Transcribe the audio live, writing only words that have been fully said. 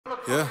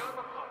Yeah.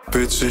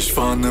 Bitch, ich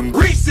fahr nem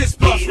Reese's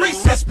Puffs,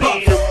 Reese's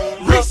Puffs,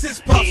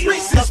 Reese's Puffs,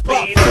 Reese's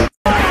Puffs.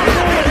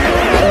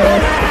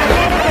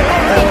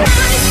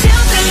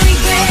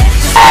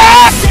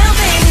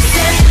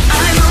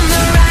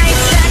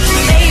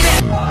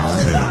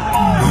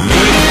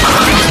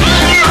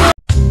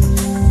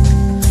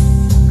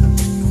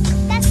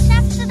 Das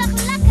schaffst du doch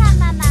locker,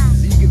 Mama.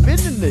 Sie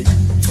gewinnen nicht.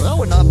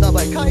 Frauen haben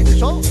dabei keine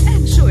Chance.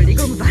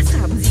 Entschuldigung, was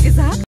haben Sie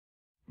gesagt?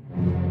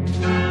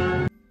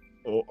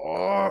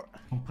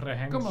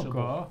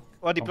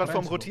 Oh, die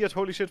Plattform rotiert.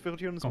 Holy shit, wir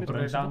rotieren uns mit. Oh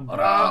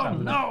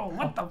no,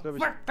 what the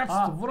fuck? That's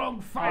the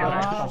wrong fire.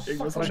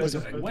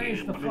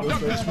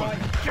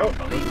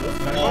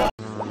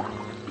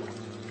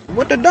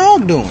 What the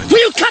dog doing?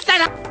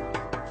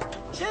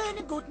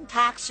 Schönen guten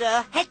Tag,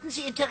 Sir. Hätten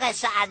Sie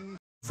Interesse an...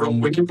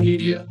 From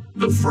Wikipedia,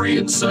 the free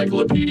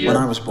encyclopedia. When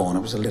I was born, I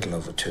was a little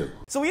over 2.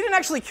 So we didn't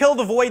actually kill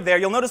the void there.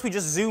 You'll notice we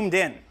just zoomed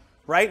in,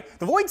 right?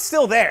 The void's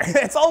still there.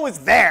 It's always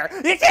there.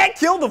 You can't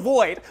kill the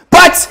void,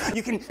 but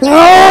you can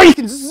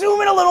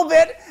zoom in a little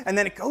bit, and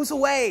then it goes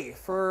away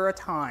for a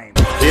time.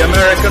 The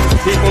American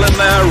people in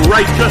their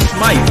righteous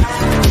might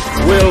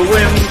will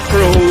win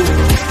through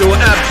to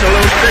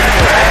absolute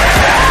victory.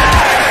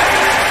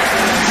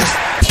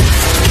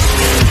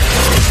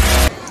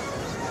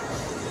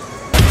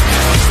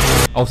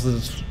 Auch es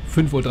ist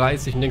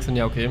 5:30 Uhr und denkst dann,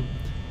 ja okay,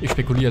 ich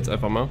spekuliere jetzt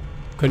einfach mal.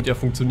 Könnte ja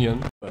funktionieren.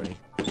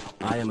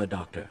 I am a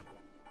doctor.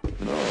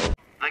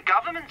 The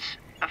government's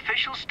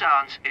official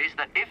stance is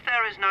that if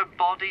there is no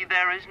body,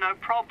 there is no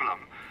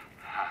problem.